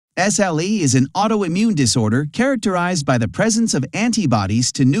SLE is an autoimmune disorder characterized by the presence of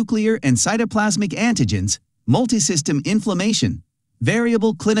antibodies to nuclear and cytoplasmic antigens, multisystem inflammation,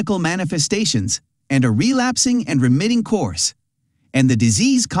 variable clinical manifestations, and a relapsing and remitting course. And the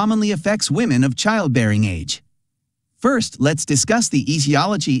disease commonly affects women of childbearing age. First, let's discuss the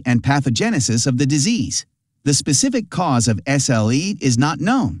etiology and pathogenesis of the disease. The specific cause of SLE is not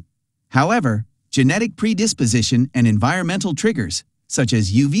known. However, genetic predisposition and environmental triggers, such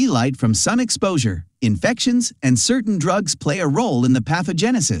as UV light from sun exposure, infections, and certain drugs play a role in the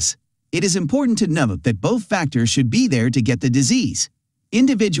pathogenesis. It is important to note that both factors should be there to get the disease.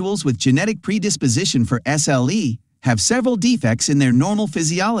 Individuals with genetic predisposition for SLE have several defects in their normal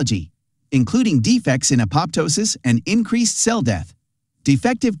physiology, including defects in apoptosis and increased cell death,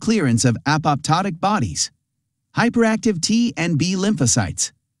 defective clearance of apoptotic bodies, hyperactive T and B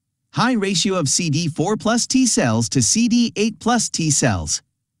lymphocytes, high ratio of CD4 plus T cells to CD8 plus T cells,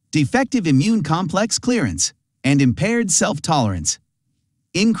 defective immune complex clearance, and impaired self-tolerance.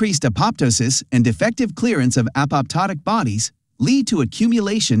 Increased apoptosis and defective clearance of apoptotic bodies lead to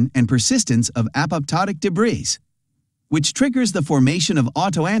accumulation and persistence of apoptotic debris, which triggers the formation of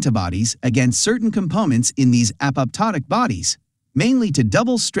autoantibodies against certain components in these apoptotic bodies, mainly to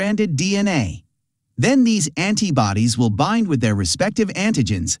double-stranded DNA. Then these antibodies will bind with their respective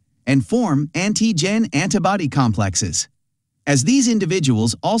antigens and form antigen antibody complexes. As these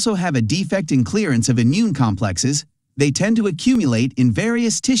individuals also have a defect in clearance of immune complexes, they tend to accumulate in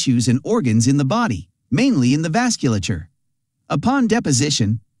various tissues and organs in the body, mainly in the vasculature. Upon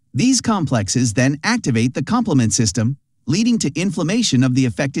deposition, these complexes then activate the complement system, leading to inflammation of the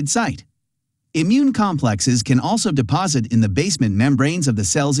affected site. Immune complexes can also deposit in the basement membranes of the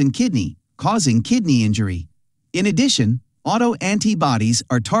cells in kidney, causing kidney injury. In addition, autoantibodies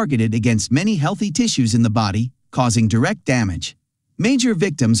are targeted against many healthy tissues in the body, causing direct damage. Major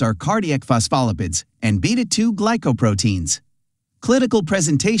victims are cardiac phospholipids and beta-2 glycoproteins. Clinical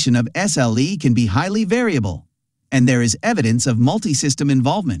presentation of SLE can be highly variable, and there is evidence of multisystem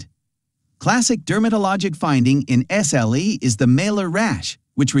involvement. Classic dermatologic finding in SLE is the malar rash,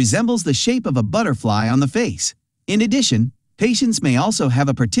 which resembles the shape of a butterfly on the face. In addition, patients may also have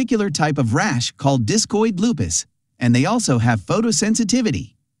a particular type of rash called discoid lupus, and they also have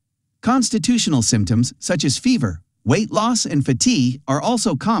photosensitivity. Constitutional symptoms such as fever, weight loss, and fatigue are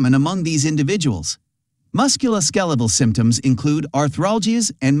also common among these individuals. Musculoskeletal symptoms include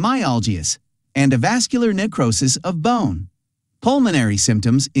arthralgias and myalgias, and avascular necrosis of bone. Pulmonary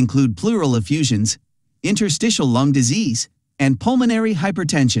symptoms include pleural effusions, interstitial lung disease, and pulmonary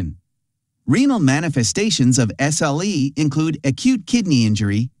hypertension. Renal manifestations of SLE include acute kidney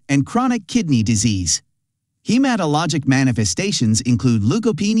injury and chronic kidney disease. Hematologic manifestations include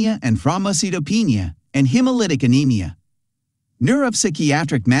leukopenia and thrombocytopenia and hemolytic anemia.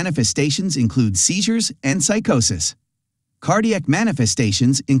 Neuropsychiatric manifestations include seizures and psychosis. Cardiac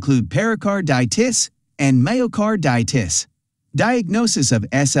manifestations include pericarditis and myocarditis. Diagnosis of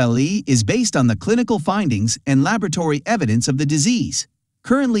SLE is based on the clinical findings and laboratory evidence of the disease.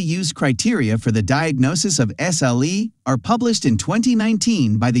 Currently used criteria for the diagnosis of SLE are published in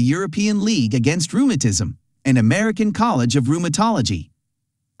 2019 by the European League Against Rheumatism and American College of Rheumatology.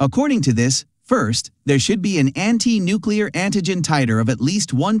 According to this, first, there should be an anti-nuclear antigen titer of at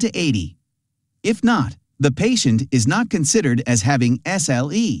least 1 to 80. If not, the patient is not considered as having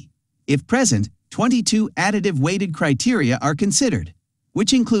SLE. If present, 22 additive weighted criteria are considered,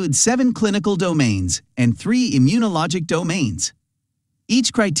 which include 7 clinical domains and 3 immunologic domains.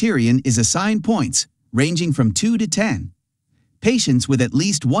 Each criterion is assigned points, ranging from 2 to 10. Patients with at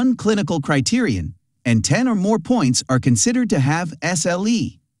least 1 clinical criterion and 10 or more points are considered to have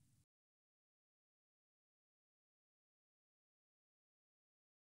SLE.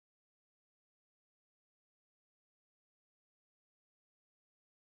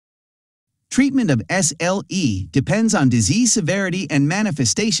 Treatment of SLE depends on disease severity and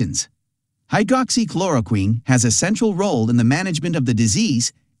manifestations. Hydroxychloroquine has a central role in the management of the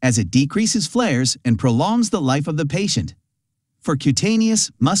disease as it decreases flares and prolongs the life of the patient. For cutaneous,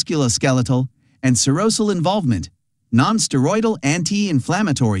 musculoskeletal, and serosal involvement, non-steroidal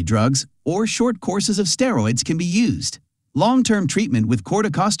anti-inflammatory drugs or short courses of steroids can be used. Long-term treatment with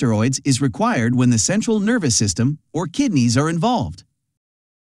corticosteroids is required when the central nervous system or kidneys are involved.